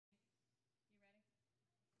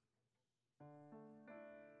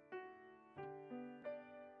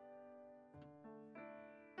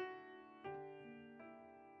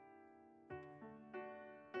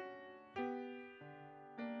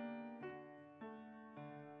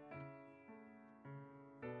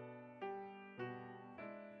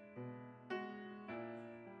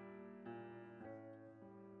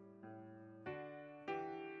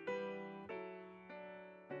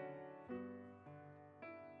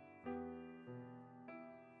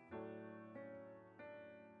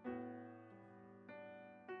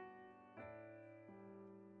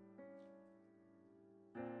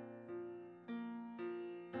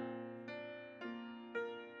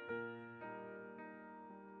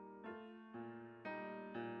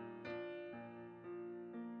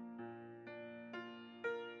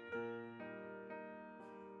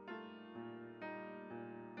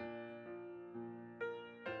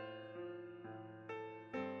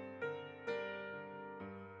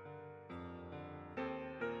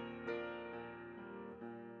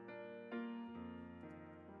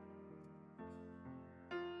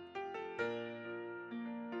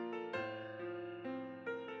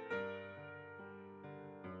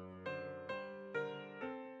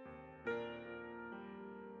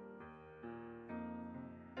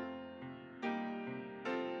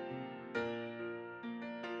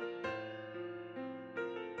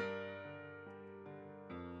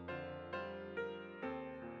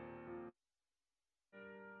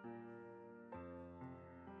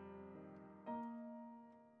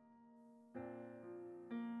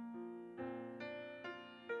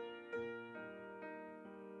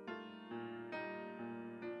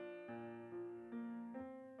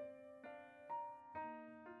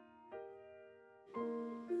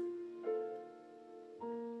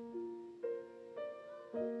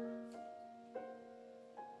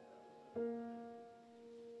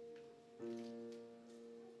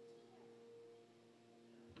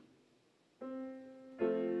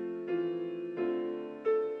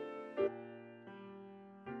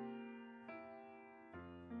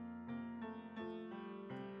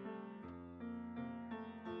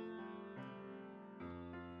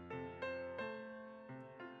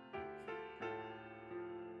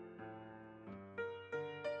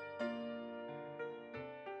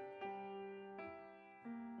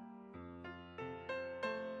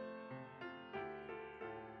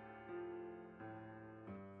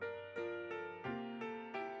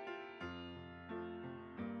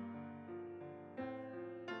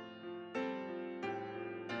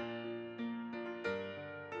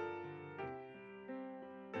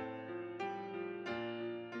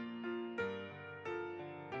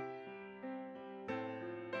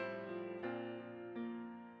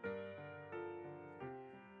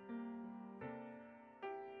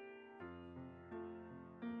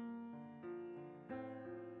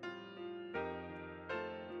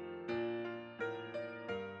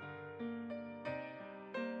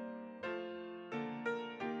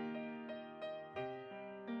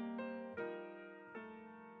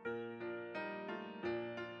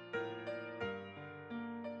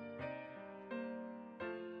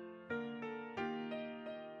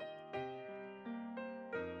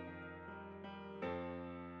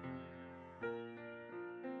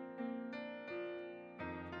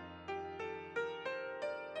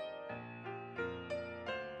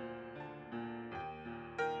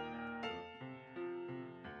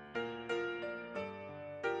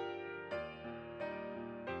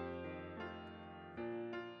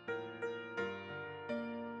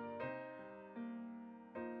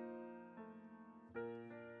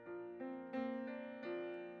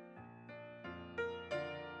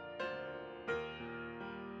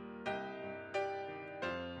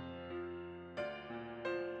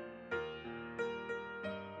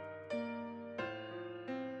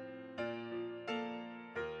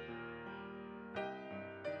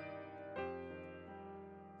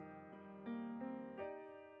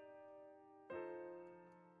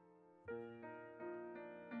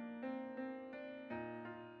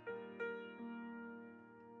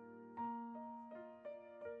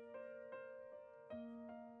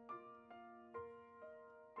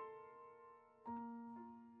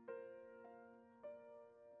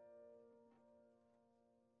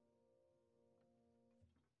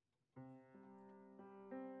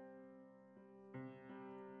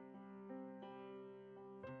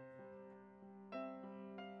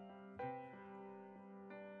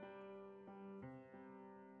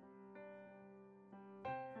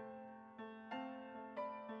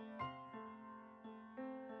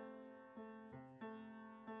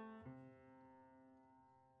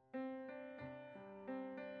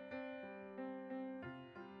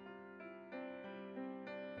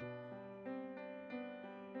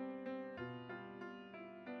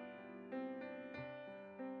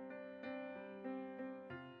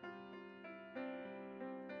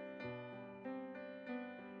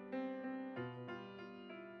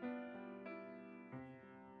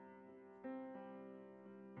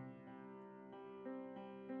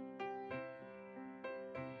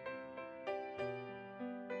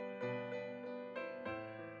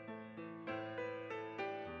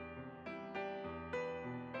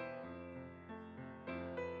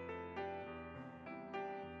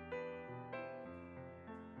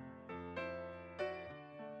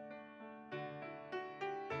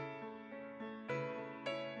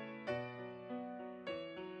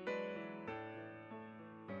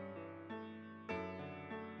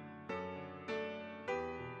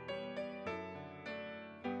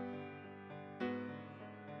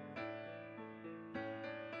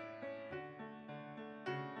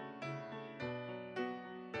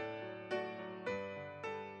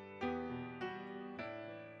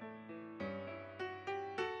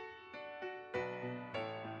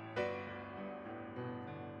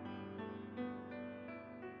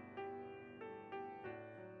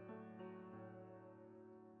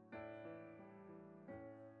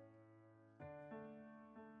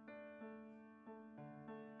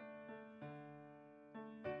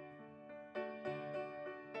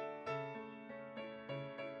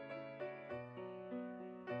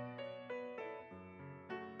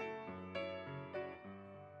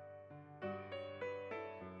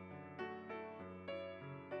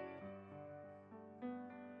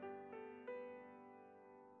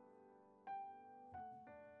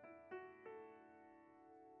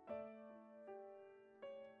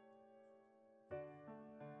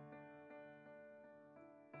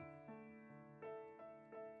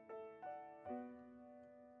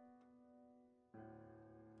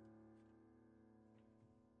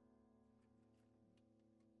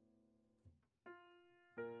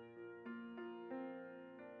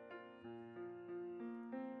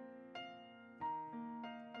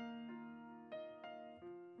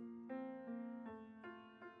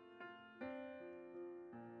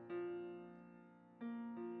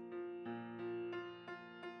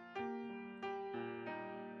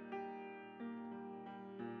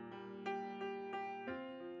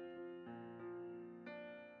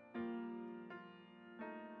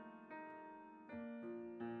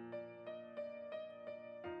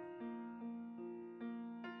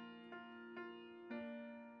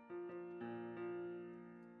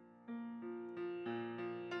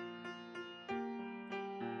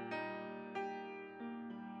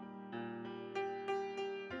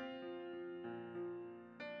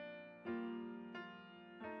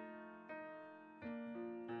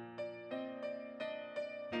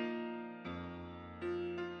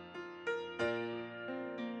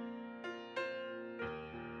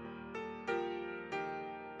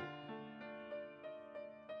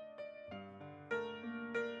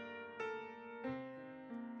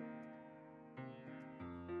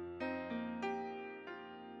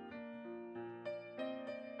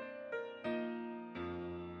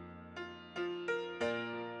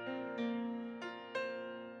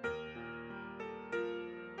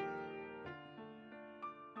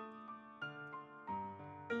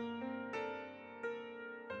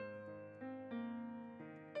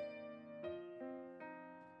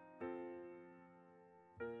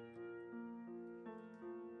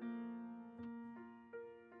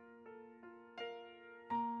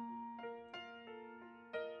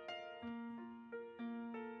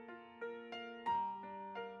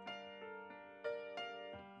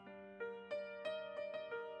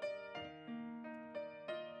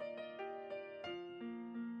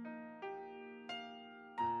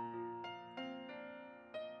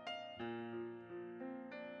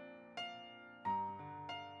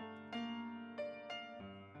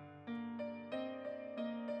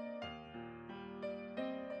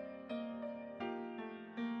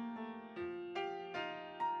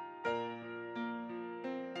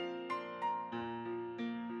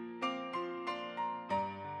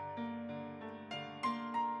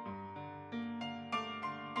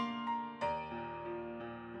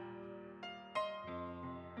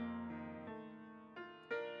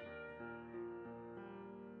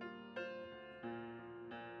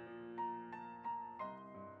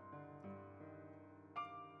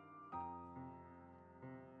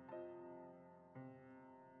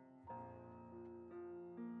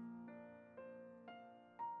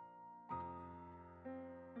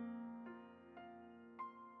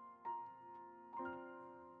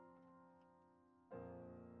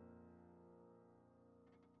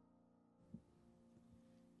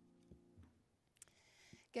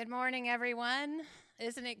Good morning, everyone.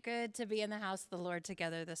 Isn't it good to be in the house of the Lord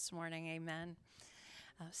together this morning? Amen.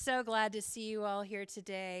 So glad to see you all here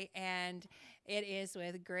today, and it is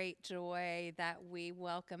with great joy that we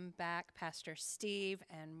welcome back Pastor Steve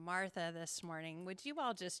and Martha this morning. Would you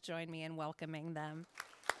all just join me in welcoming them?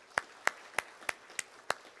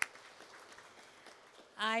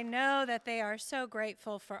 I know that they are so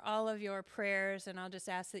grateful for all of your prayers, and I'll just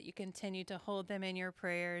ask that you continue to hold them in your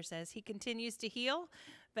prayers as he continues to heal,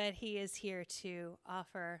 but he is here to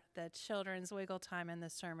offer the children's wiggle time in the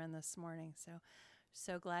sermon this morning.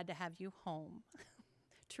 So glad to have you home,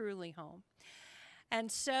 truly home. And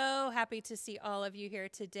so happy to see all of you here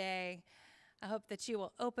today. I hope that you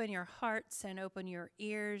will open your hearts and open your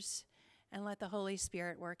ears and let the Holy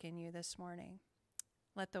Spirit work in you this morning.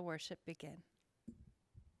 Let the worship begin.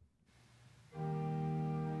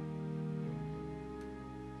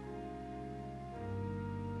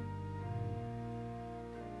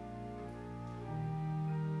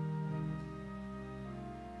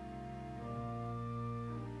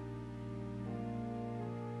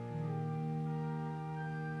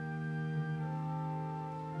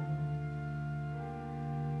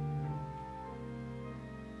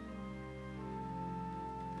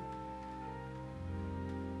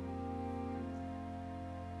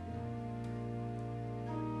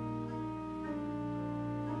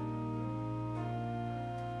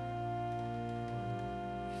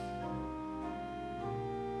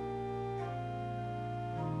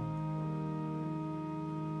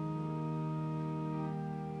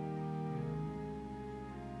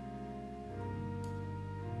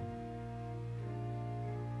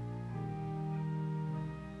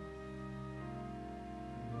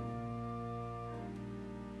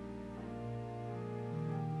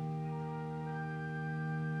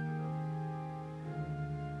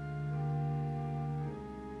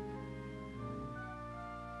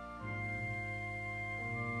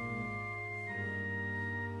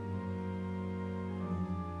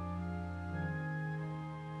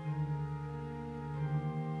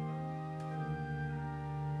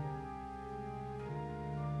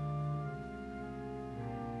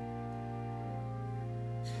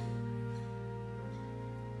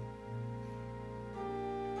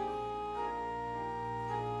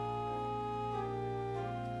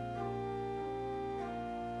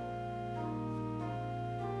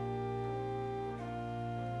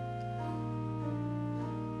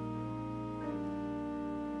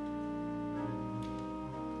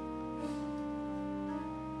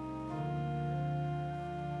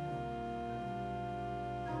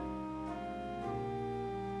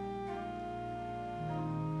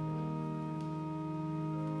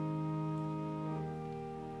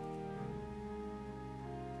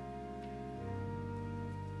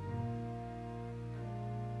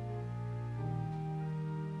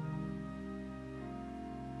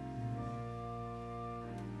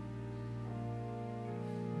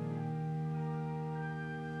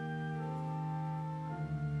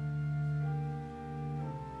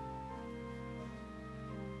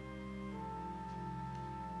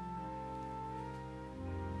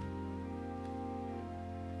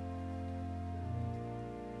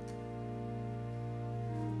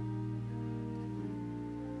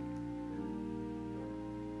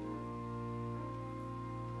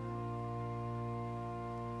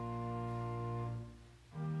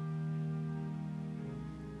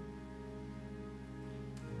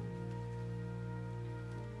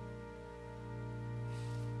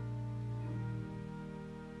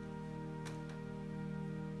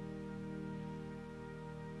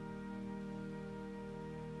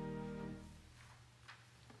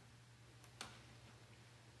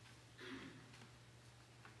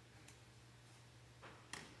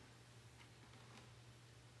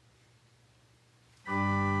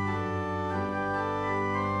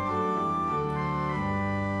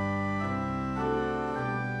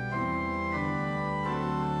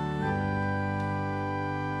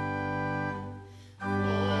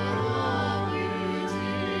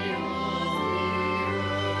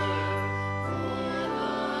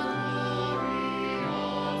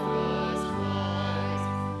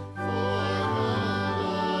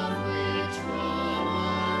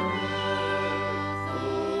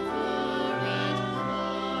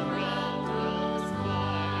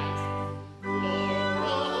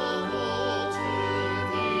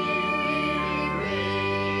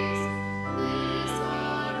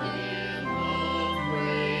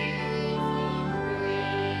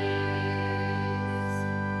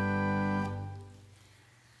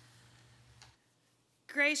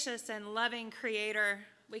 Gracious and loving Creator,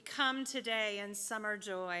 we come today in summer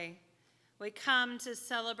joy We come to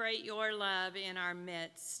celebrate your love in our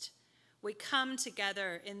midst. We come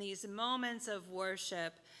together in these moments of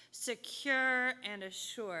worship, secure and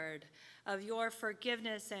assured of your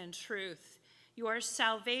forgiveness and truth, your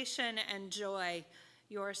salvation and joy,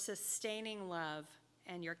 your sustaining love,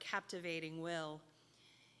 and your captivating will.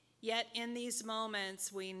 Yet in these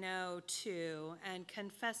moments we know too and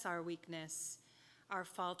confess our weakness, our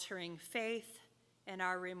faltering faith, and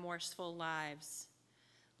our remorseful lives.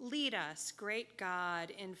 Lead us, great God,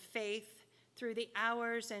 in faith through the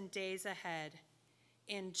hours and days ahead.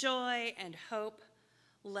 In joy and hope,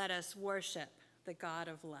 let us worship the God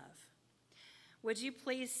of love. Would you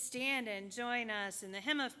please stand and join us in the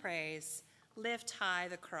hymn of praise, Lift High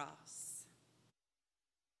the Cross.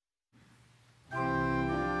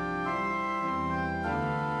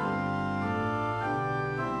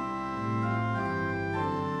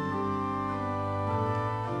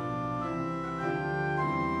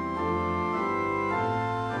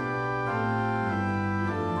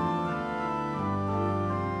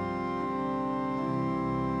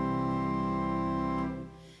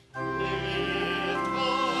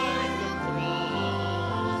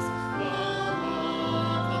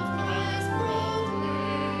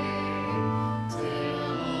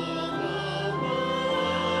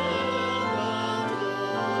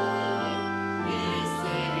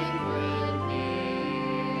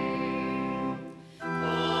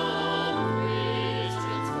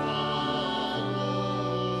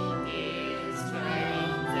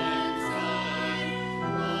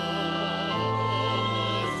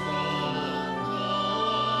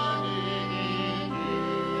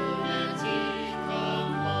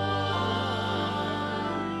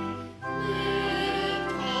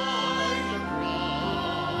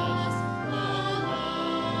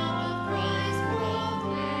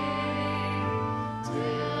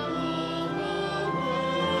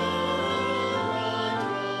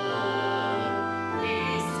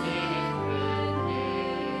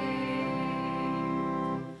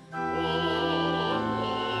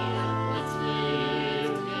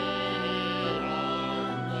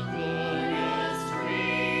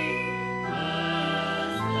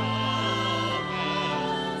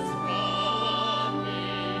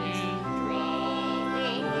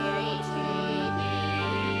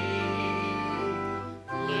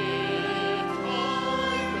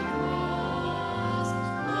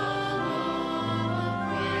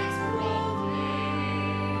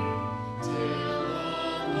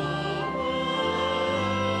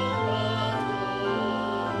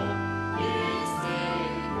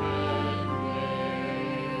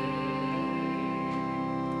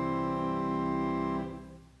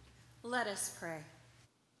 Let us pray.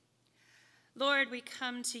 Lord, we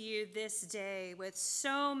come to you this day with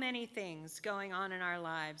so many things going on in our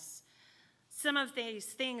lives. Some of these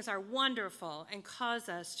things are wonderful and cause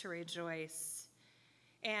us to rejoice.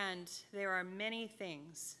 And there are many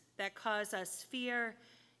things that cause us fear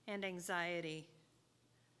and anxiety.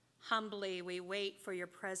 Humbly, we wait for your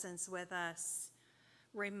presence with us.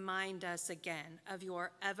 Remind us again of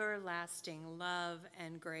your everlasting love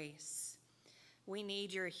and grace. We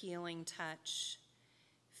need your healing touch.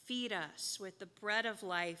 Feed us with the bread of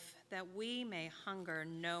life that we may hunger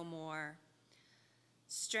no more.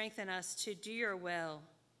 Strengthen us to do your will,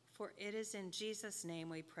 for it is in Jesus' name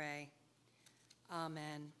we pray.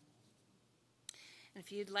 Amen. And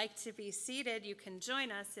if you'd like to be seated, you can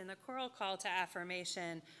join us in the choral call to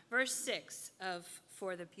affirmation, verse 6 of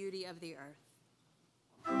For the Beauty of the Earth.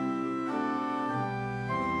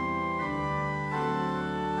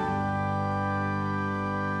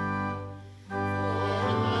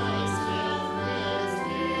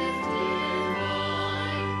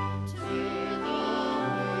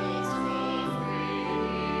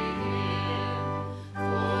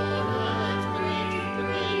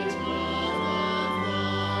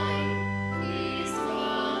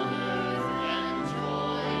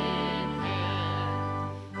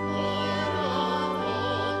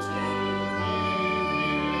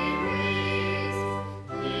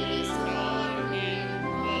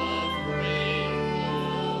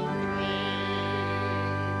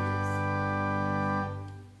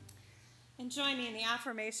 Join me in the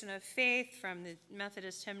affirmation of faith from the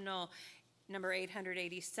Methodist hymnal number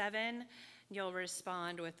 887. You'll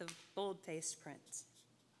respond with a bold-faced print.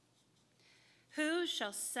 Who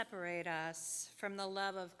shall separate us from the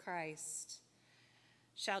love of Christ?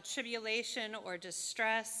 Shall tribulation or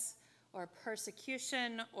distress or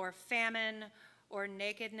persecution or famine or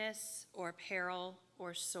nakedness or peril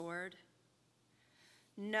or sword?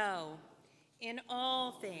 No, in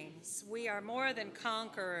all things we are more than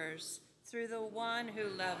conquerors through the one who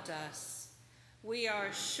loved us. We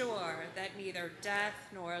are sure that neither death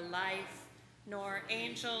nor life, nor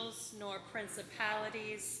angels, nor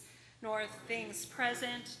principalities, nor things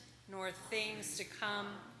present, nor things to come,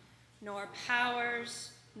 nor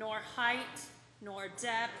powers, nor height, nor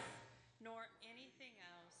depth, nor anything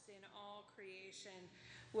else in all creation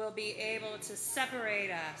will be able to separate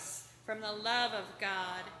us from the love of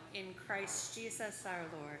God in Christ Jesus our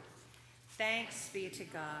Lord. Thanks be to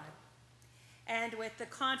God. And with the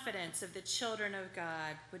confidence of the children of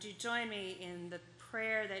God, would you join me in the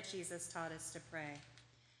prayer that Jesus taught us to pray?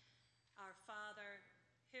 Our Father,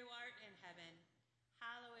 who art in heaven,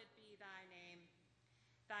 hallowed be thy name.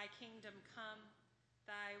 Thy kingdom come,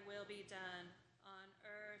 thy will be done on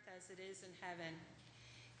earth as it is in heaven.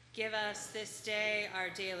 Give us this day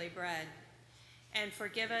our daily bread, and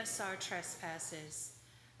forgive us our trespasses,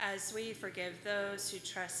 as we forgive those who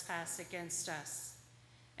trespass against us.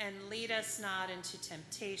 And lead us not into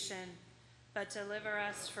temptation, but deliver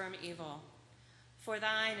us from evil. For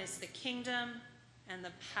thine is the kingdom, and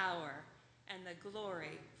the power, and the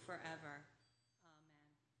glory forever.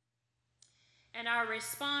 Amen. And our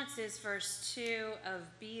response is verse 2 of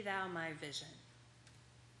Be Thou My Vision.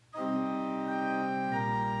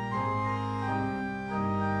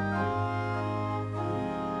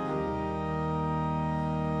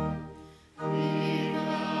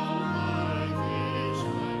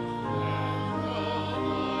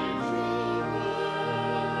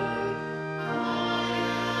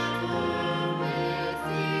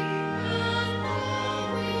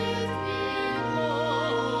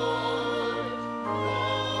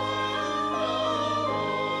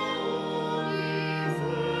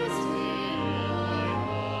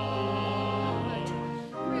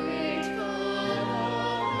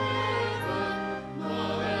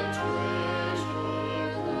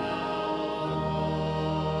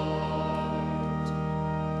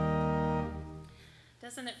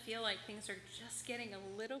 Doesn't it feel like things are just getting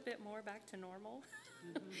a little bit more back to normal?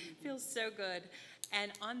 Feels so good.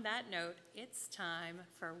 And on that note, it's time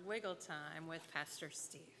for Wiggle Time with Pastor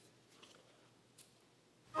Steve.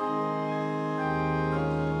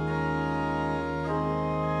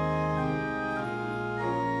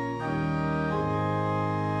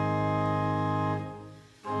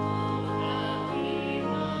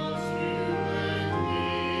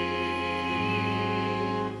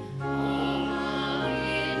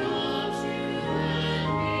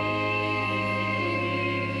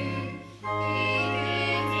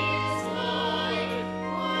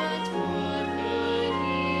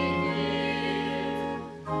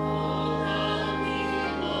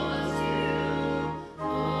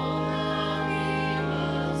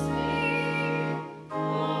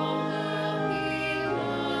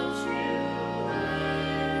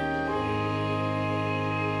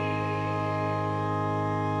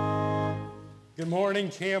 Good morning,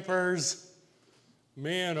 campers.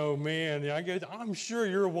 Man, oh man, I'm sure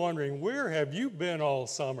you're wondering, where have you been all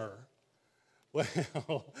summer? Well,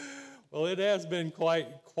 it has been quite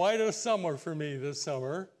a summer for me this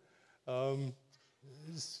summer. I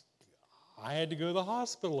had to go to the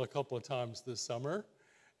hospital a couple of times this summer,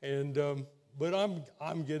 but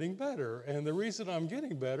I'm getting better. And the reason I'm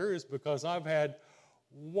getting better is because I've had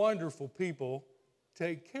wonderful people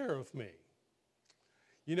take care of me.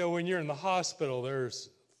 You know, when you're in the hospital,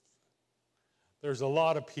 there's a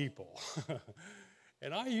lot of people.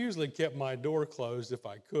 And I usually kept my door closed if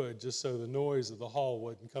I could, just so the noise of the hall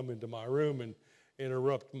wouldn't come into my room and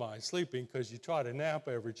interrupt my sleeping, because you try to nap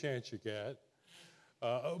every chance you get.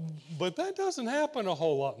 But that doesn't happen a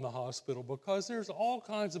whole lot in the hospital, because there's all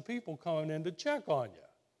kinds of people coming in to check on you.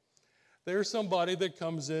 There's somebody that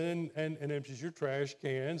comes in and empties your trash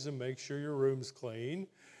cans and makes sure your room's clean.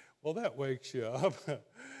 Well, that wakes you up.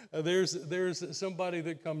 There's somebody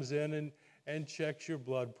that comes in and checks your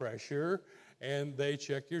blood pressure, and they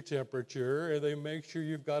check your temperature, and they make sure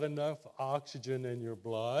you've got enough oxygen in your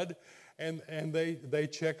blood, and they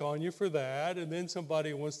check on you for that. And then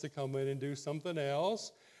somebody wants to come in and do something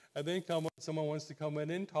else, and then someone wants to come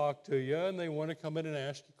in and talk to you, and they want to come in and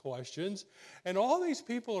ask you questions. And all these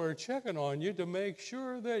people are checking on you to make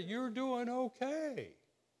sure that you're doing okay.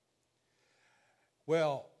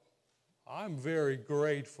 Well, I'm very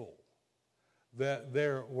grateful that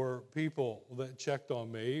there were people that checked on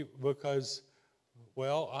me, because,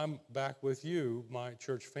 well, I'm back with you, my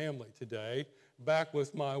church family today, back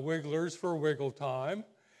with my wigglers for Wiggle Time,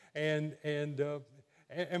 and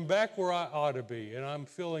back where I ought to be. And I'm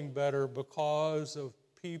feeling better because of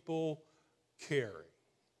people caring.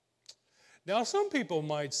 Now, some people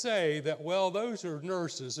might say that, well, those are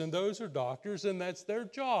nurses and those are doctors, and that's their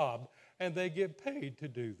job, and they get paid to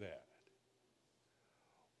do that.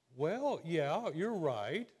 Well, yeah, you're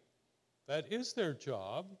right. That is their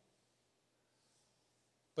job.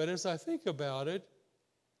 But as I think about it,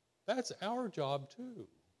 that's our job too,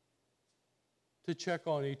 to check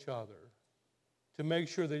on each other, to make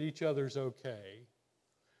sure that each other's okay,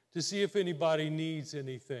 to see if anybody needs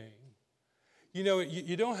anything. You know,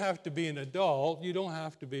 you don't have to be an adult, you don't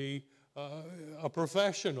have to be a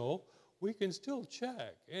professional. We can still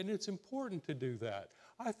check, and it's important to do that.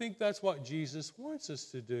 I think that's what Jesus wants us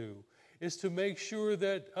to do, is to make sure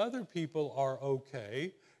that other people are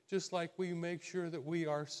okay, just like we make sure that we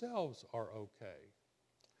ourselves are okay.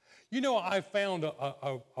 You know, I found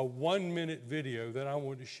a 1-minute video that I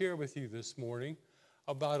wanted to share with you this morning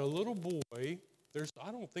about a little boy.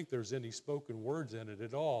 I don't think there's any spoken words in it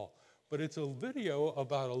at all, but it's a video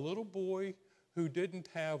about a little boy who didn't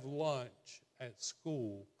have lunch at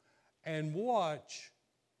school, and watch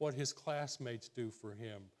what his classmates do for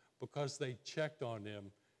him because they checked on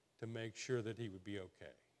him to make sure that he would be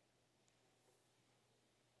okay.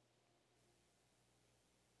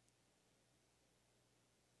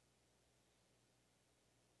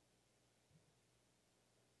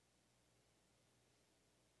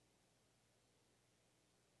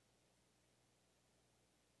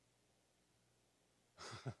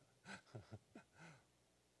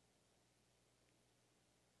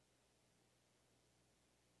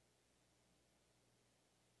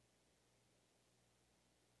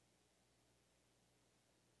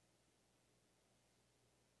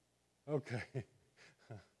 Okay.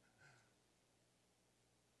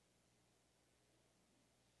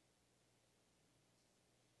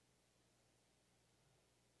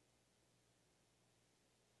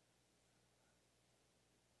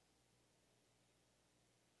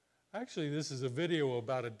 Actually, this is a video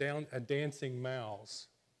about a dancing mouse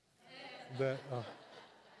that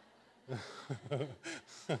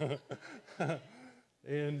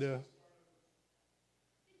and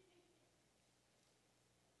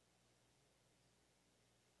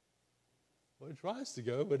well, it tries to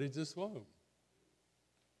go, but it just won't.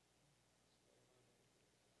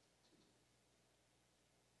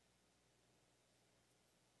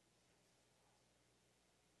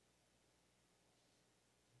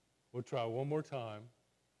 We'll try one more time.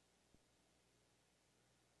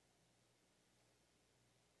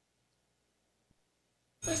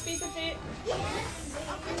 Push piece of feet.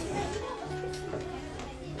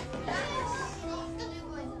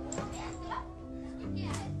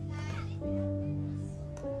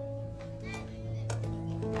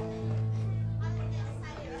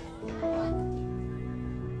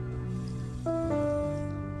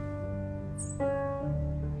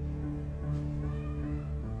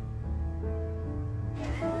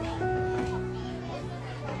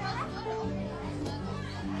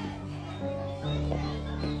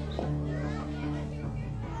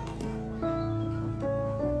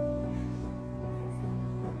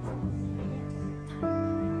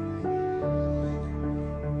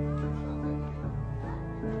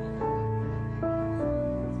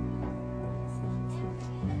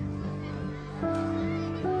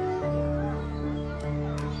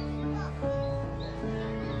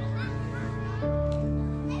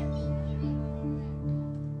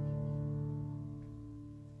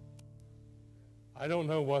 I don't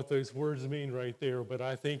know what those words mean right there, but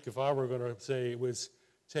I think if I were going to say it was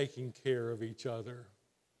taking care of each other.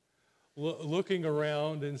 Looking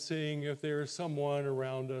around and seeing if there is someone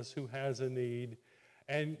around us who has a need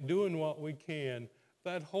and doing what we can.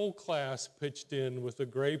 That whole class pitched in with a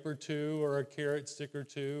grape or two or a carrot stick or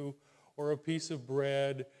two or a piece of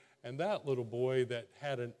bread, and that little boy that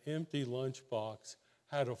had an empty lunchbox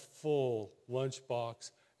had a full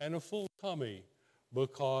lunchbox and a full tummy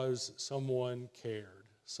because someone cared,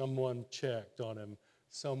 someone checked on him,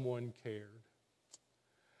 someone cared.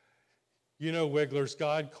 You know, Wigglers,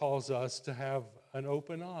 God calls us to have an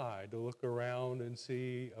open eye, to look around and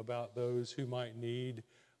see about those who might need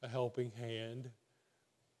a helping hand.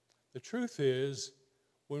 The truth is,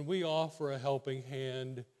 when we offer a helping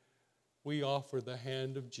hand, we offer the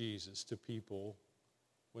hand of Jesus to people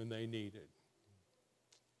when they need it.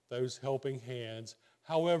 Those helping hands,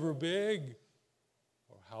 however big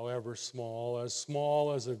or however small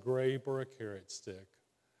as a grape or a carrot stick,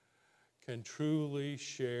 can truly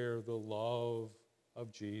share the love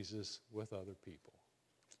of Jesus with other people.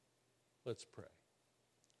 Let's pray.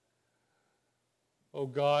 Oh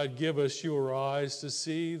God, give us your eyes to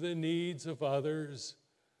see the needs of others.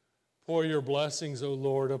 Pour your blessings, O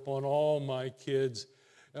Lord, upon all my kids.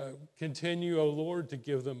 Continue, O Lord, to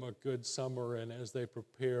give them a good summer, and as they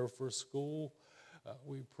prepare for school,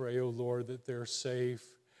 we pray, O Lord, that they're safe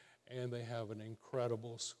and they have an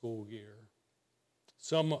incredible school year.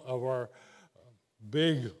 Some of our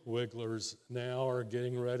big wigglers now are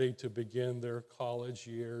getting ready to begin their college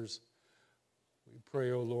years. We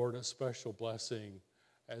pray, O Lord, a special blessing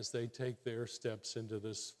as they take their steps into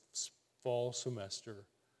this fall semester.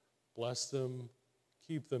 Bless them,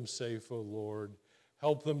 keep them safe, O Lord.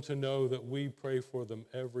 Help them to know that we pray for them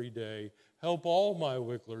every day. Help all my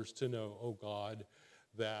wigglers to know, O God,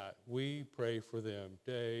 that we pray for them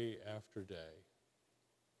day after day.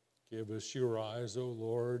 Give us your eyes, O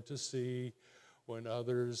Lord, to see when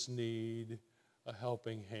others need a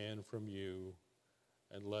helping hand from you,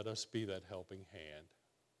 and let us be that helping hand.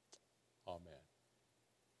 Amen.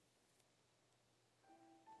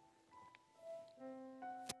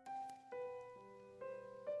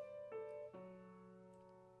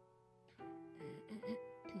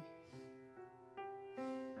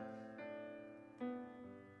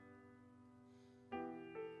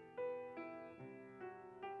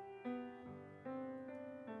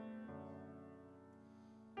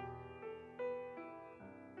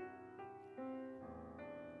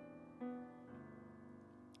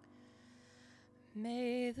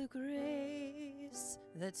 May the grace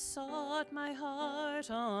that sought my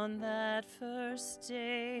heart on that first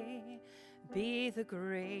day be the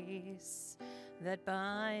grace that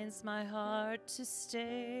binds my heart to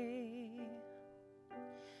stay.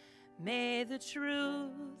 May the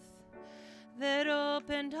truth that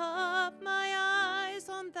opened up my eyes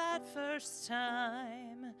on that first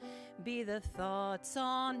time be the thoughts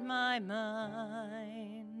on my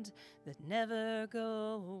mind that never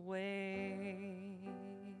go away.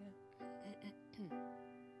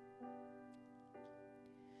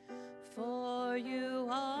 For you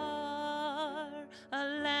are a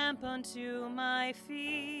lamp unto my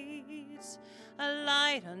feet, a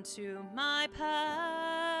light unto my path.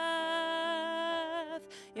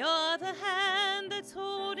 You're the hand that's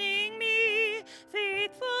holding me,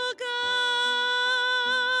 faithful God.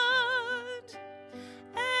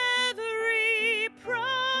 Every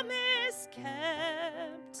promise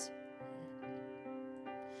kept,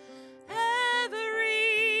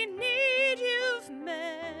 every need you've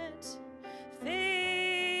met,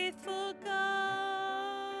 faithful God.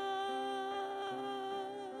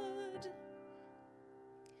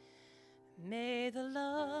 May the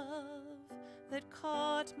love that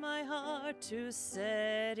caught my heart to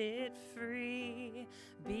set it free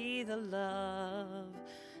be the love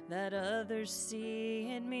that others see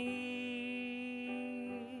in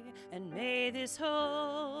me. And may this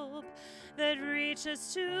hope that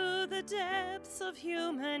reaches to the depths of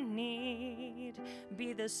human need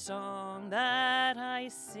be the song that I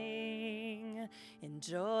sing in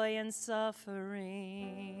joy and suffering.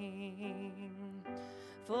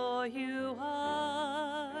 For you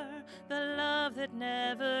are the love that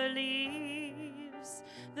never leaves,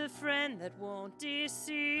 the friend that won't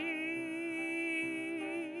deceive.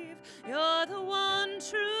 You're the one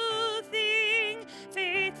true thing,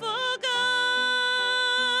 faithful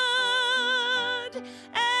God.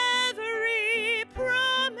 Every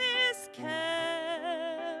promise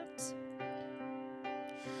kept,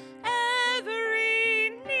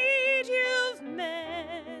 every need you've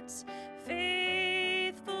met,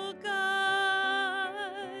 faithful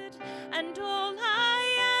God. And all I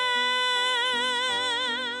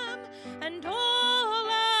am, and all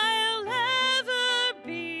I'll ever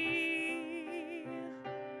be,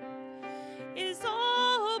 is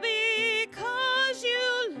all because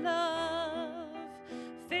you love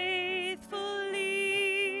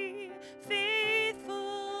faithfully,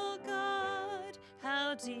 faithful God.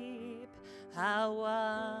 How deep, how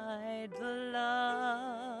wide the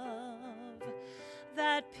love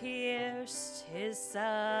that pierced his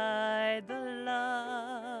side, the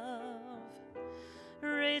love.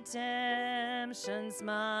 Redemption's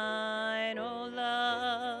mine, oh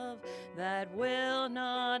love, that will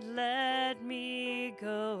not let me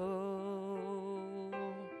go.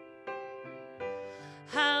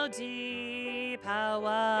 How deep, how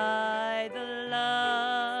wide the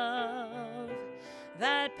love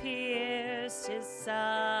that pierced his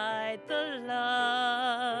side, the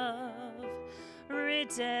love.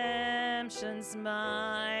 Redemption's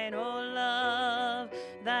mine, oh love,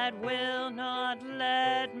 that will not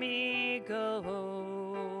let me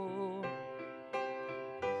go.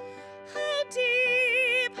 How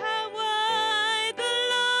deep, how wide the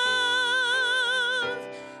love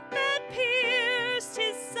that pierced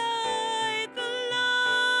his side, the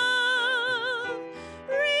love.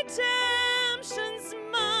 Redemption's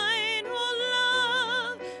mine, oh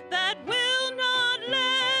love, that will not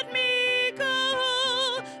let me go.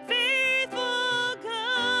 Faithful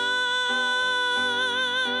God,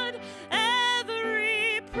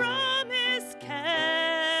 every promise kept,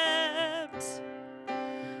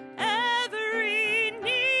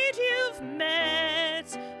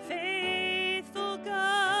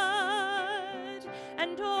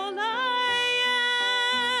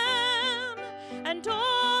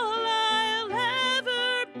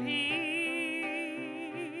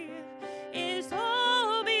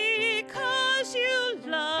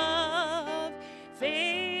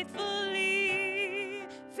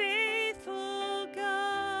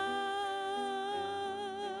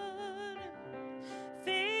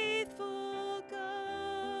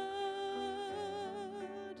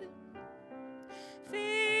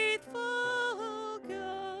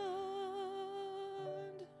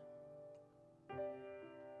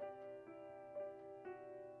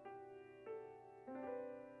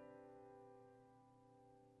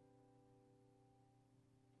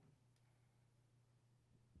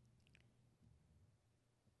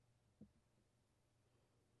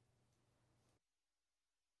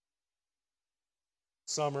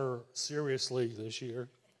 summer seriously this year.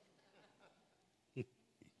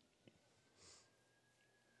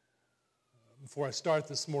 Before I start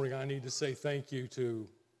this morning, I need to say thank you to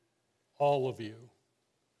all of you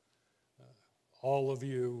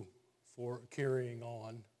for carrying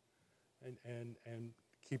on and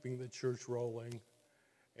keeping the church rolling.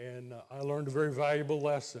 And I learned a very valuable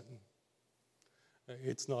lesson.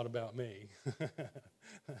 It's not about me.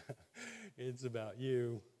 It's about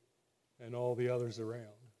you and all the others around.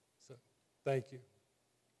 So thank you.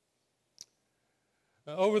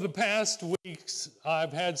 Over the past weeks,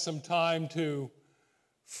 I've had some time to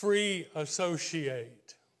free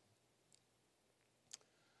associate.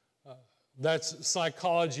 That's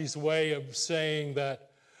psychology's way of saying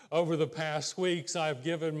that over the past weeks, I've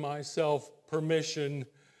given myself permission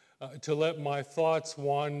to let my thoughts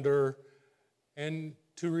wander and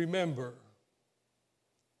to remember.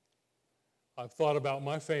 I've thought about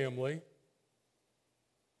my family.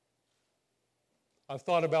 I've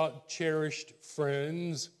thought about cherished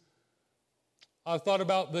friends. I've thought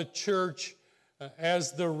about the church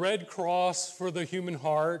as the Red Cross for the human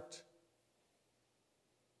heart.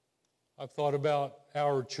 I've thought about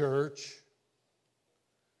our church,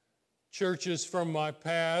 churches from my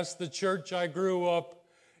past, the church I grew up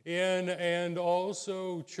in, and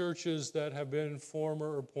also churches that have been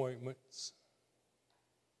former appointments.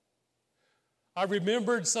 I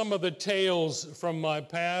remembered some of the tales from my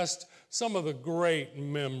past, some of the great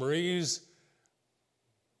memories,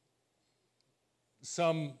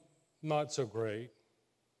 some not so great.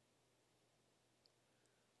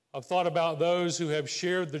 I've thought about those who have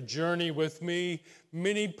shared the journey with me,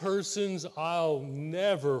 many persons I'll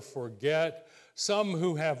never forget, some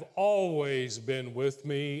who have always been with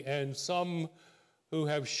me, and some who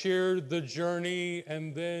have shared the journey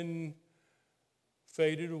and then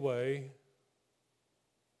faded away.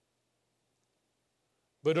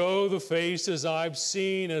 But oh, the faces I've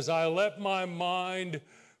seen as I let my mind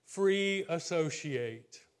free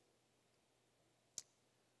associate.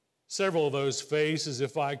 Several of those faces,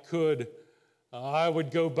 if I could, I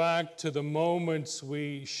would go back to the moments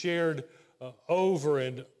we shared over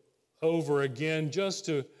and over again just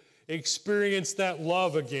to experience that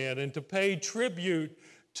love again and to pay tribute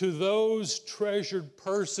to those treasured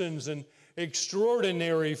persons and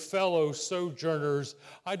extraordinary fellow sojourners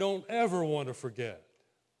I don't ever want to forget.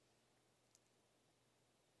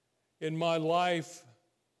 In my life,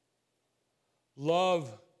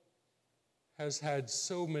 love has had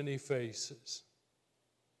so many faces.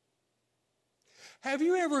 Have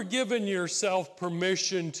you ever given yourself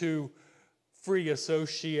permission to free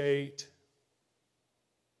associate,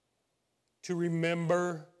 to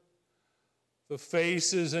remember the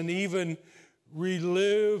faces and even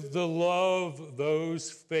relive the love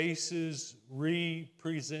those faces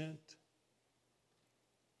represent?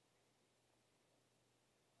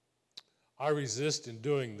 I resist in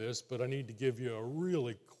doing this, but I need to give you a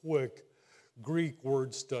really quick Greek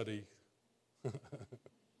word study.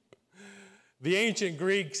 The ancient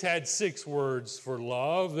Greeks had 6 words for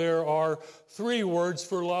love. There are 3 words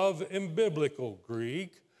for love in biblical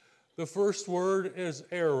Greek. The first word is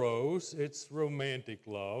eros. It's romantic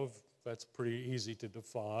love. That's pretty easy to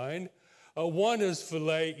define. One is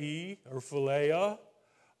philei or philia.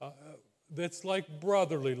 That's like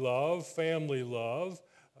brotherly love, family love.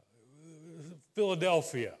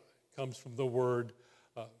 Philadelphia comes from the word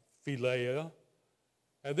philia.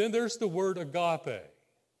 And then there's the word agape.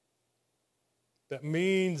 That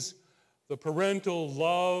means the parental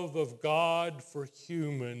love of God for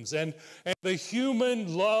humans and the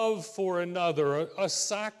human love for another, a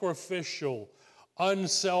sacrificial,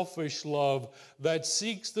 unselfish love that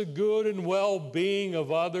seeks the good and well-being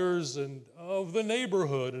of others and of the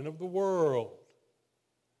neighborhood and of the world.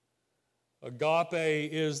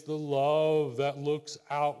 Agape is the love that looks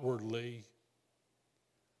outwardly.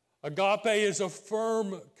 Agape is a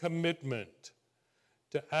firm commitment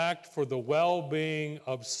to act for the well-being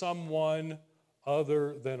of someone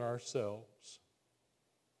other than ourselves.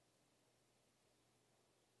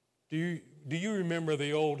 Do you remember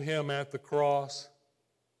the old hymn, At the Cross?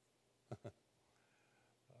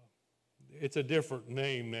 It's a different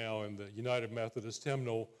name now in the United Methodist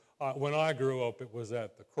hymnal. When I grew up, it was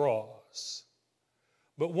At the Cross.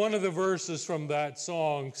 But one of the verses from that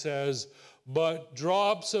song says, "But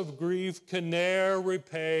drops of grief can ne'er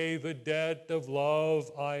repay the debt of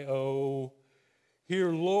love I owe.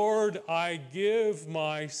 Here, Lord, I give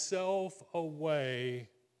myself away.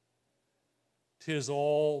 'Tis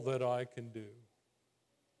all that I can do."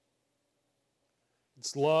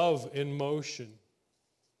 It's love in motion.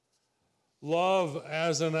 Love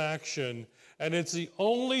as an action. And it's the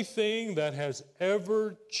only thing that has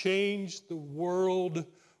ever changed the world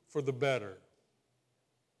for the better.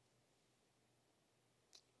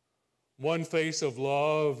 One face of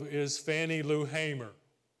love is Fannie Lou Hamer.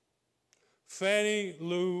 Fannie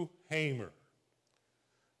Lou Hamer,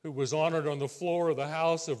 who was honored on the floor of the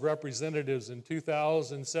House of Representatives in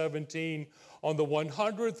 2017 on the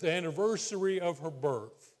 100th anniversary of her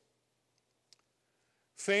birth.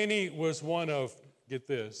 Fannie was one of, get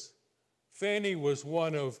this, Fannie was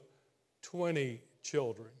one of 20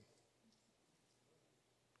 children.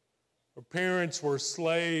 Her parents were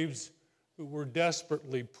slaves who were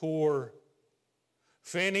desperately poor.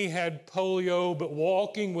 Fannie had polio, but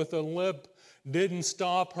walking with a limp didn't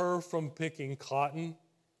stop her from picking cotton.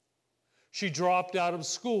 She dropped out of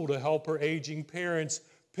school to help her aging parents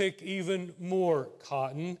pick even more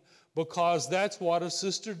cotton, because that's what a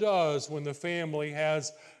sister does when the family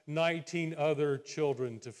has 19 other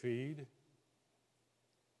children to feed.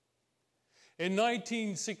 In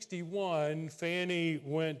 1961, Fannie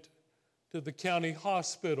went to the county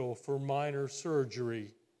hospital for minor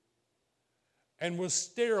surgery and was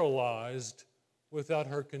sterilized without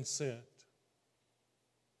her consent.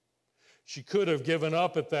 She could have given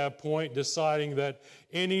up at that point, deciding that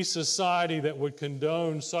any society that would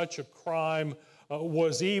condone such a crime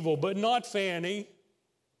was evil, but not Fannie,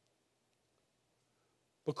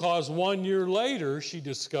 because 1 year later she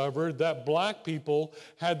discovered that black people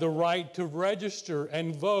had the right to register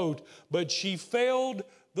and vote, but she failed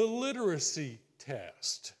the literacy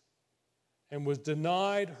test and was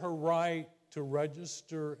denied her right to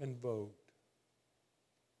register and vote.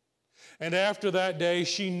 And after that day,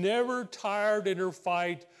 she never tired in her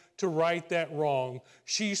fight to right that wrong.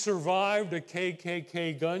 She survived a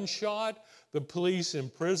KKK gunshot. The police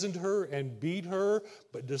imprisoned her and beat her,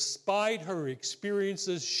 but despite her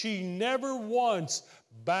experiences, she never once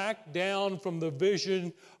backed down from the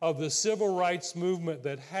vision of the civil rights movement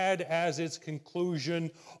that had as its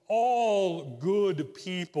conclusion all good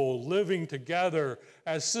people living together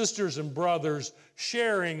as sisters and brothers,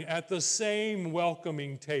 sharing at the same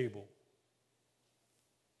welcoming table.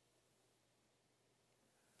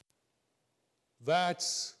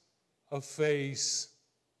 That's a face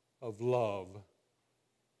of love.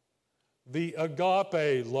 The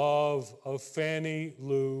agape love of Fannie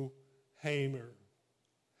Lou Hamer.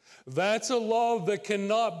 That's a love that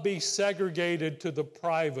cannot be segregated to the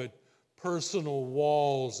private, personal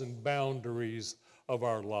walls and boundaries of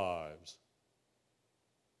our lives.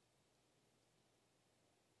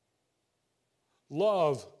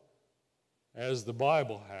 Love, as the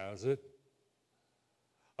Bible has it,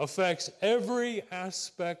 affects every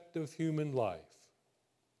aspect of human life.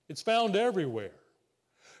 It's found everywhere.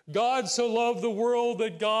 God so loved the world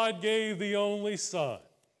that God gave the only Son.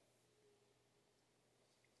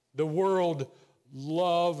 The word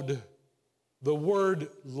loved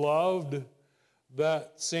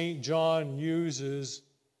that St. John uses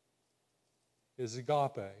is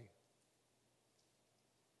agape.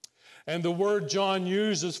 And the word John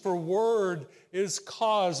uses for word is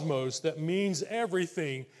cosmos, that means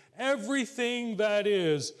everything, everything that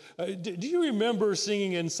is. Do you remember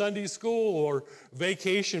singing in Sunday school or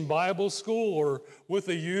vacation Bible school or with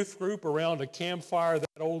a youth group around a campfire, that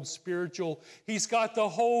old spiritual, he's got the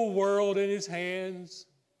whole world in his hands?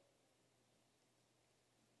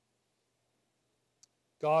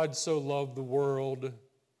 God so loved the world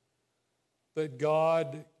that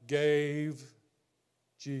God gave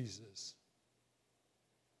Jesus.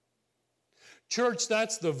 Church,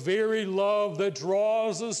 that's the very love that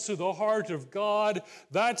draws us to the heart of God.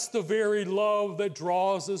 That's the very love that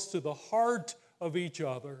draws us to the heart of each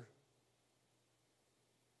other.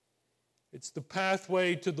 It's the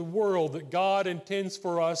pathway to the world that God intends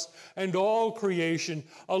for us and all creation,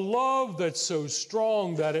 a love that's so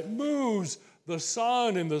strong that it moves the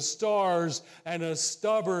sun and the stars and a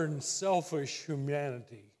stubborn, selfish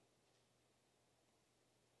humanity.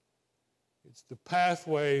 It's the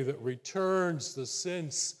pathway that returns the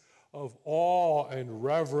sense of awe and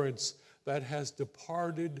reverence that has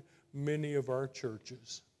departed many of our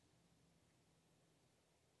churches.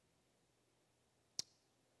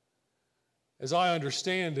 As I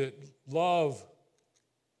understand it, love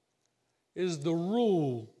is the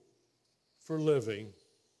rule for living.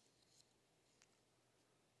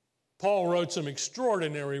 Paul wrote some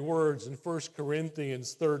extraordinary words in 1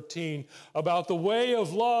 Corinthians 13 about the way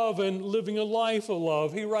of love and living a life of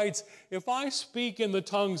love. He writes, "If I speak in the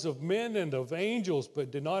tongues of men and of angels but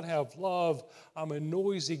do not have love, I'm a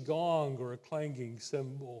noisy gong or a clanging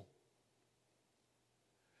cymbal."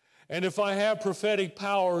 and if I have prophetic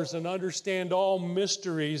powers and understand all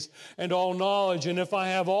mysteries and all knowledge, and if I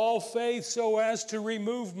have all faith so as to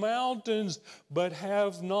remove mountains, but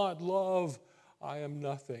have not love, I am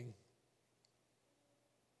nothing.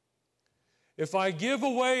 If I give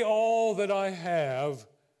away all that I have,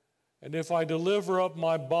 and if I deliver up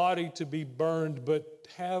my body to be burned, but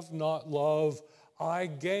have not love, I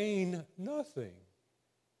gain nothing.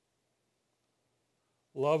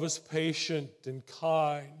 Love is patient and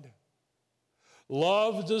kind.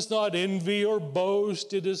 Love does not envy or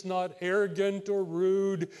boast. It is not arrogant or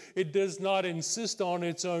rude. It does not insist on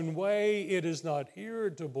its own way. It is not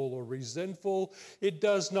irritable or resentful. It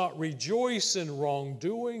does not rejoice in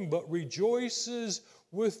wrongdoing, but rejoices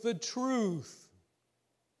with the truth.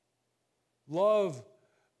 Love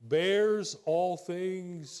bears all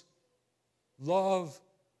things. Love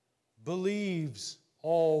believes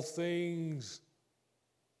all things,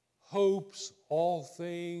 hopes all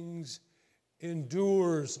things,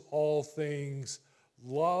 endures all things.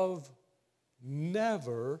 Love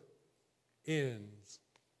never ends.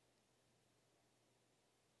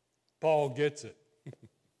 Paul gets it.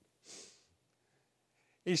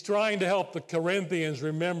 He's trying to help the Corinthians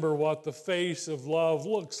remember what the face of love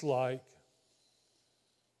looks like.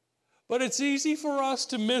 But it's easy for us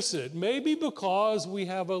to miss it, maybe because we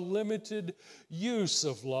have a limited use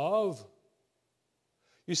of love.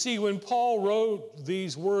 You see, when Paul wrote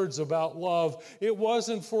these words about love, it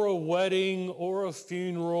wasn't for a wedding or a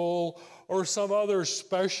funeral or some other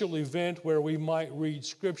special event where we might read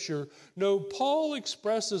Scripture. No, Paul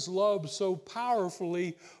expresses love so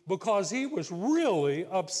powerfully because he was really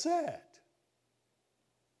upset.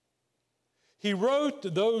 He wrote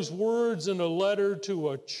those words in a letter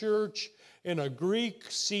to a church in a Greek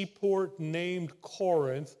seaport named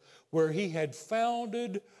Corinth, where he had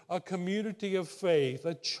founded a community of faith,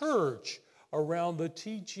 a church around the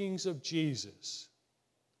teachings of Jesus.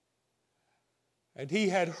 And he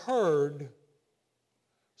had heard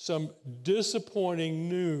some disappointing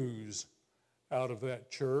news out of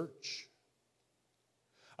that church.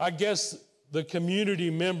 I guess the community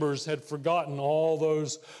members had forgotten all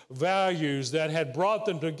those values that had brought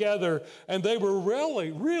them together, and they were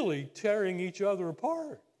really tearing each other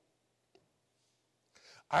apart.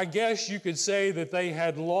 I guess you could say that they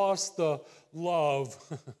had lost the love.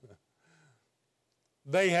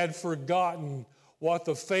 They had forgotten what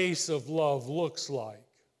the face of love looks like.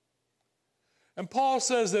 And Paul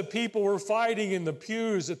says that people were fighting in the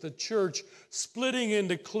pews at the church, splitting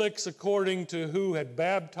into cliques according to who had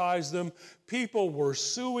baptized them. People were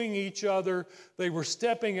suing each other. They were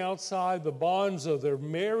stepping outside the bonds of their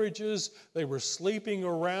marriages. They were sleeping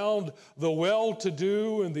around. The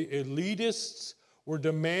well-to-do and the elitists were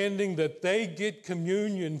demanding that they get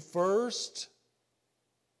communion first.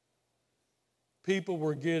 People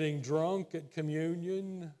were getting drunk at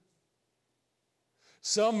communion.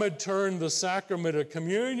 Some had turned the sacrament of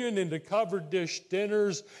communion into covered dish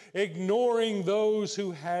dinners, ignoring those who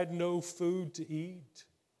had no food to eat.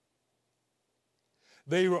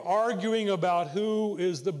 They were arguing about who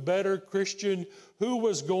is the better Christian, who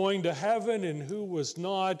was going to heaven and who was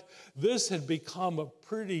not. This had become a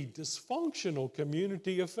pretty dysfunctional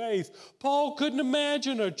community of faith. Paul couldn't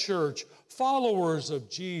imagine a church, followers of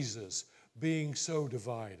Jesus, being so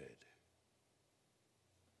divided.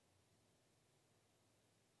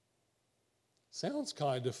 Sounds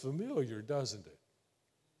kind of familiar, doesn't it?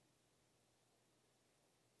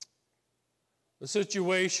 The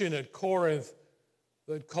situation at Corinth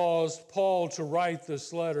that caused Paul to write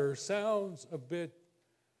this letter sounds a bit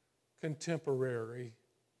contemporary.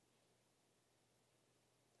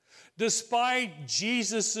 Despite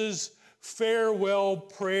Jesus' farewell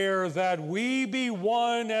prayer that we be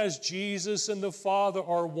one as Jesus and the Father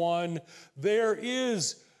are one, there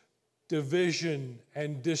is division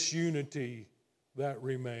and disunity that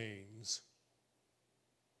remains.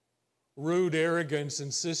 Rude arrogance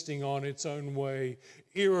insisting on its own way,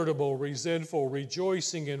 irritable, resentful,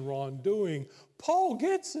 rejoicing in wrongdoing. Paul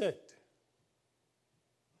gets it.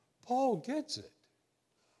 Paul gets it.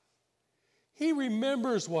 He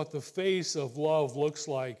remembers what the face of love looks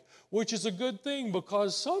like, which is a good thing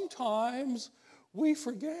because sometimes we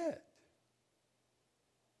forget.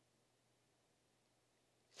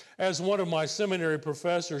 As one of my seminary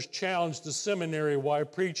professors challenged the seminary while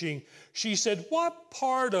preaching, she said, "What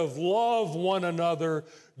part of love one another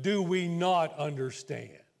do we not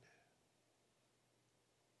understand?"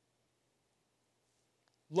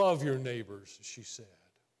 Love your neighbors, she said.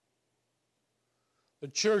 The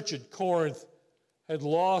church at Corinth had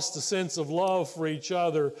lost a sense of love for each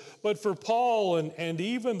other, but for Paul and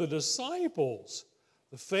even the disciples,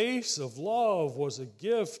 the face of love was a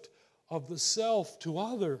gift of the self to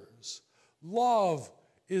others. Love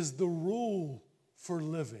is the rule for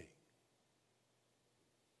living.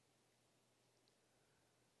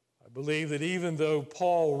 I believe that even though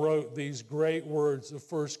Paul wrote these great words of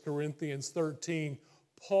 1 Corinthians 13,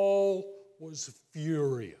 Paul was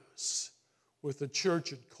furious with the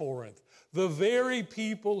church at Corinth. The very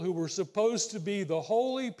people who were supposed to be the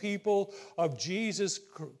holy people of Jesus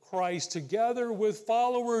Christ, together with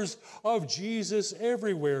followers of Jesus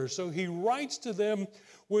everywhere. So he writes to them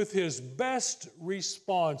with his best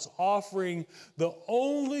response, offering the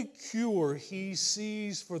only cure he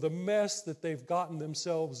sees for the mess that they've gotten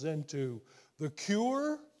themselves into. The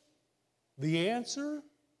cure, the answer,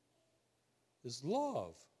 is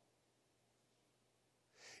love.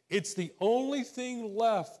 It's the only thing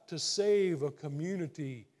left to save a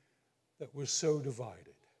community that was so divided.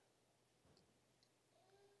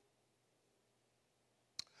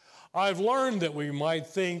 I've learned that we might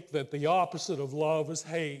think that the opposite of love is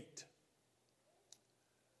hate.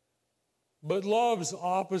 But love's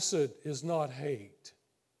opposite is not hate.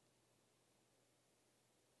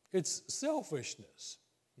 It's selfishness.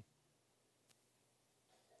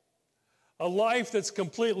 A life that's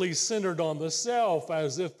completely centered on the self,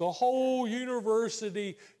 as if the whole universe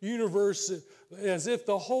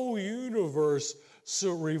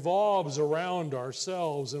revolves around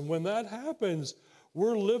ourselves. And when that happens,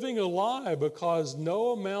 we're living a lie, because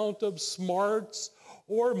no amount of smarts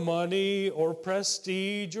or money or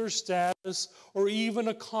prestige or status or even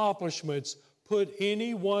accomplishments put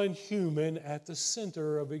any one human at the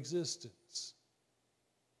center of existence.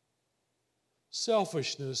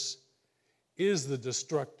 Selfishness is the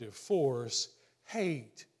destructive force.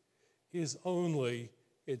 Hate is only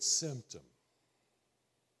its symptom.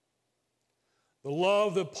 The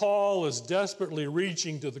love that Paul is desperately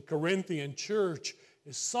reaching to the Corinthian church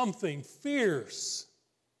is something fierce.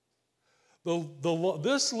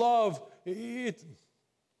 This love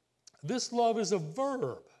is a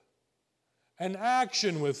verb, an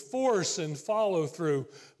action with force and follow-through.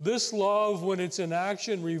 This love, when it's in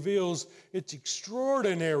action, reveals its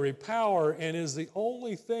extraordinary power and is the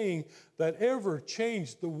only thing that ever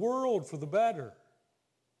changed the world for the better.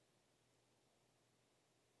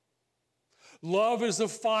 Love is a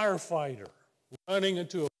firefighter running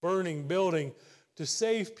into a burning building to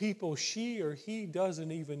save people she or he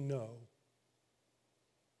doesn't even know.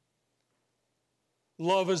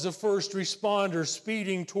 Love is a first responder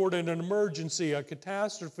speeding toward an emergency, a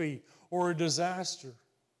catastrophe, or a disaster.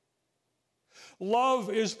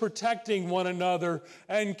 Love is protecting one another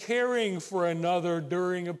and caring for another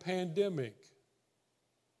during a pandemic.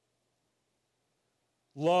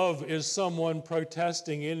 Love is someone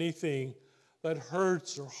protesting anything that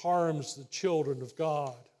hurts or harms the children of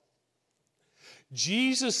God.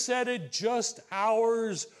 Jesus said it just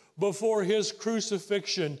hours before his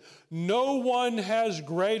crucifixion. No one has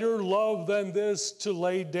greater love than this, to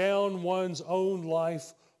lay down one's own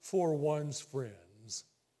life for one's friends.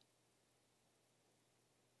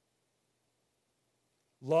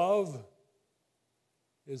 Love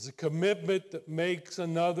is a commitment that makes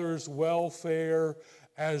another's welfare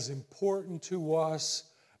as important to us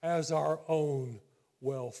as our own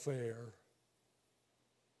welfare.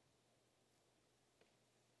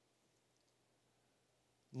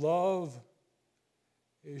 Love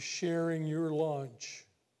is sharing your lunch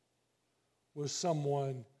with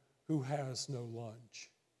someone who has no lunch.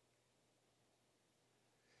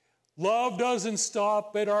 Love doesn't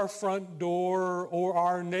stop at our front door or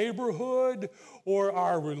our neighborhood or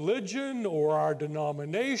our religion or our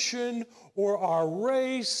denomination or our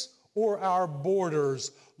race or our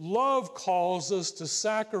borders. Love calls us to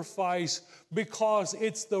sacrifice because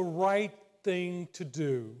it's the right thing to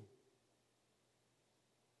do.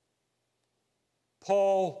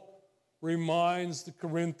 Paul reminds the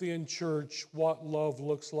Corinthian church what love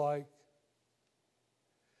looks like.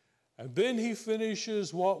 And then he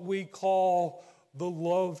finishes what we call the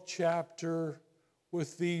love chapter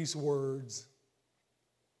with these words.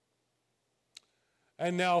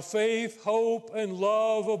 And now faith, hope, and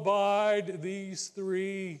love abide, these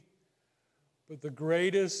three. But the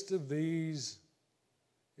greatest of these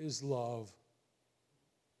is love.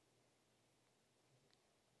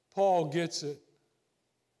 Paul gets it.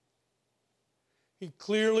 He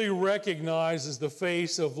clearly recognizes the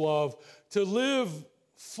face of love. To live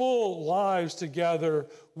full lives together,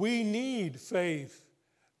 we need faith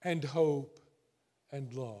and hope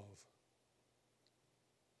and love.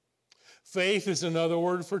 Faith is another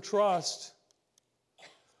word for trust.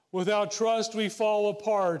 Without trust, we fall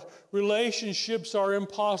apart. Relationships are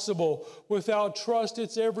impossible. Without trust,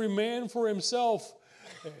 it's every man for himself.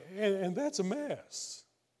 And that's a mess.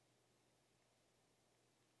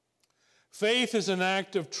 Faith is an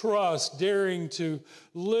act of trust, daring to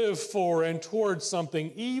live for and towards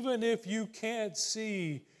something, even if you can't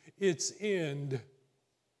see its end.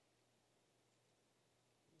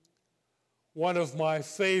 One of my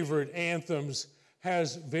favorite anthems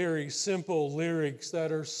has very simple lyrics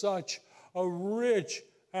that are such a rich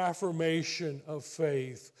affirmation of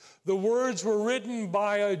faith. The words were written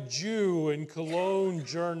by a Jew in Cologne,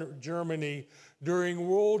 Germany during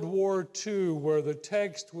World War II, where the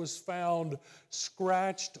text was found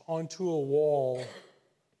scratched onto a wall.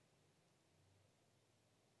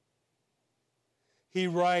 He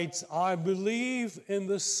writes, "I believe in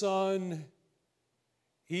the sun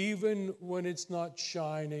even when it's not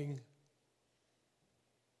shining.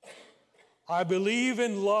 I believe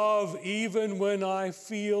in love even when I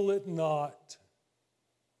feel it not.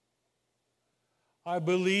 I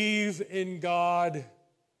believe in God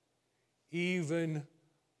even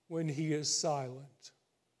when He is silent."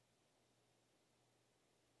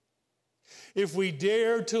 If we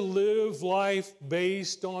dare to live life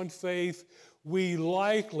based on faith, we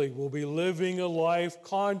likely will be living a life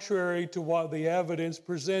contrary to what the evidence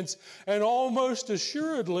presents and almost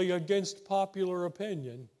assuredly against popular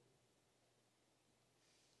opinion.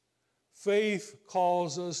 Faith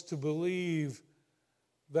calls us to believe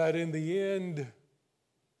that in the end,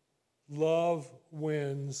 love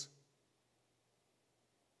wins.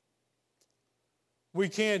 We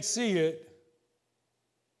can't see it,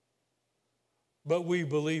 but we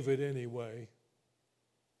believe it anyway.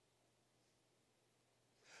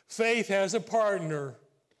 Faith has a partner,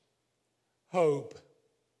 hope.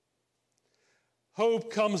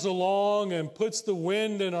 Hope comes along and puts the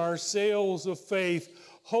wind in our sails of faith.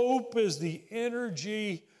 Hope is the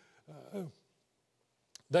energy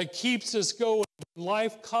that keeps us going when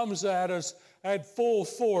life comes at us at full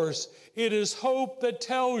force. It is hope that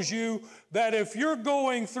tells you that if you're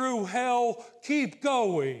going through hell, keep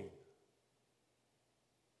going.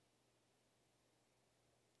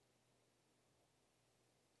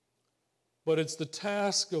 But it's the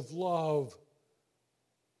task of love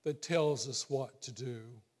that tells us what to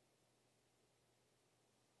do.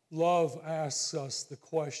 Love asks us the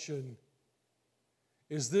question,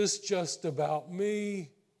 is this just about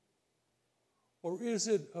me, or is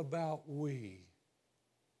it about we?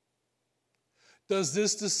 Does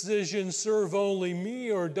this decision serve only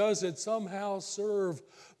me, or does it somehow serve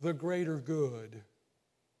the greater good?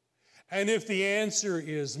 And if the answer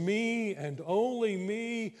is me and only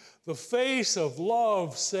me, the face of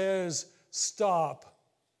love says, stop.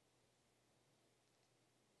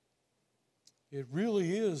 It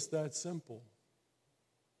really is that simple.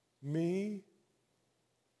 Me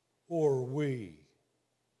or we.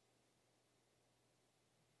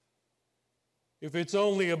 If it's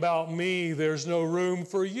only about me, there's no room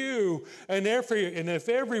for you. And if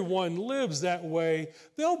everyone lives that way,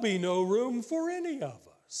 there'll be no room for any of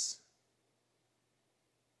us.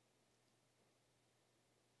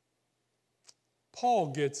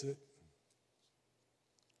 Paul gets it.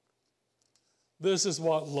 This is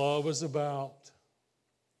what love is about.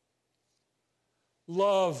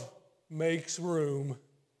 Love makes room.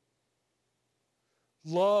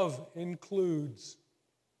 Love includes.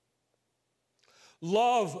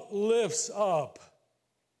 Love lifts up.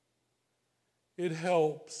 It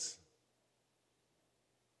helps.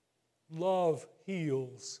 Love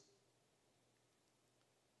heals.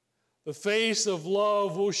 The face of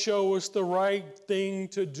love will show us the right thing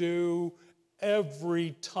to do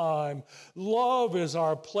every time. Love is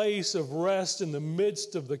our place of rest in the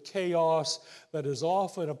midst of the chaos that is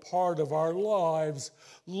often a part of our lives.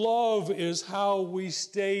 Love is how we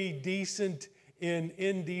stay decent in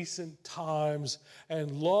indecent times,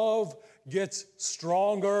 and love gets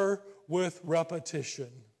stronger with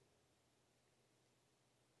repetition.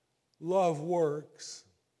 Love works.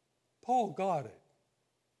 Paul got it.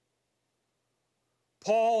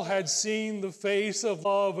 Paul had seen the face of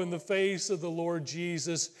love in the face of the Lord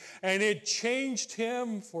Jesus, and it changed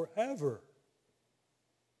him forever.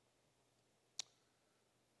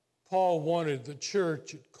 Paul wanted the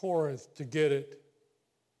church at Corinth to get it,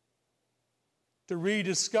 to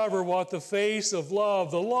rediscover what the face of love,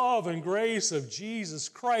 the love and grace of Jesus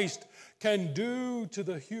Christ can do to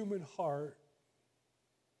the human heart.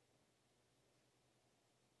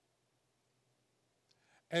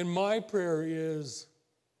 And my prayer is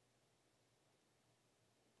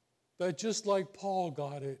that just like Paul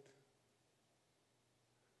got it,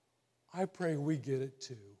 I pray we get it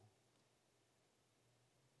too.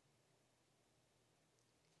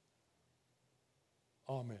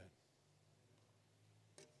 Amen.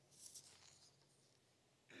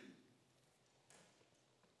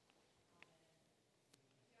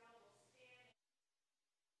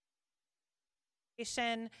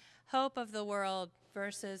 Hope of the World,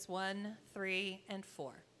 verses 1, 3, and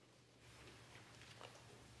 4.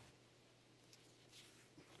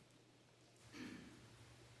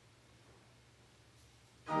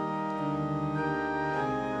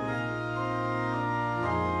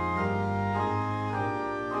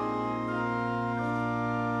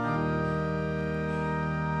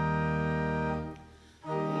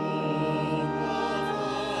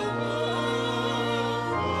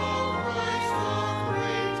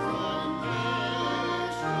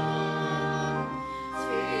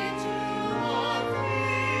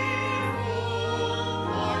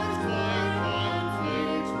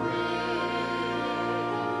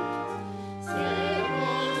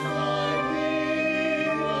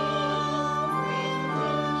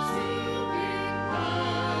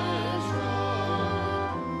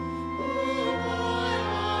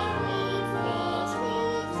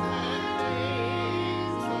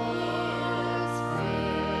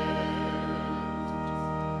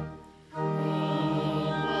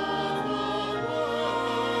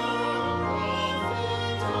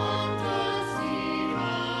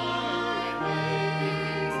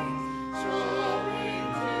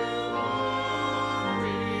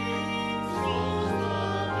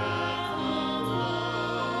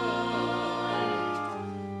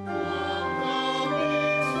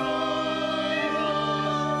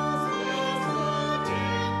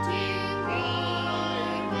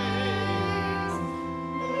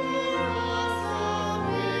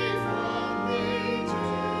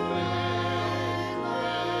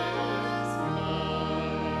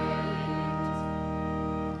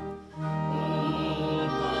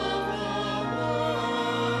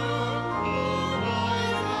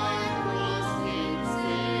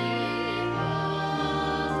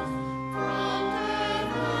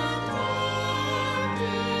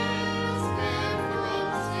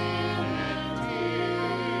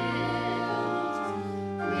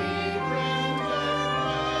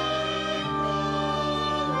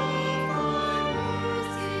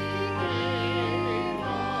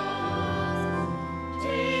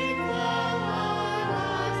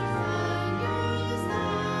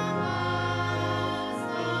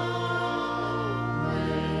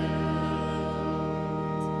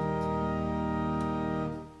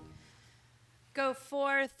 Go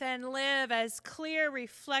forth and live as clear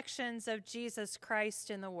reflections of Jesus Christ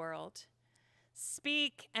in the world.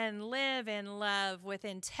 Speak and live in love with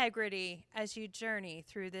integrity as you journey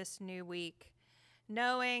through this new week,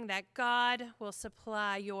 knowing that God will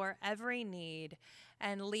supply your every need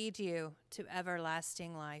and lead you to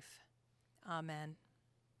everlasting life. Amen.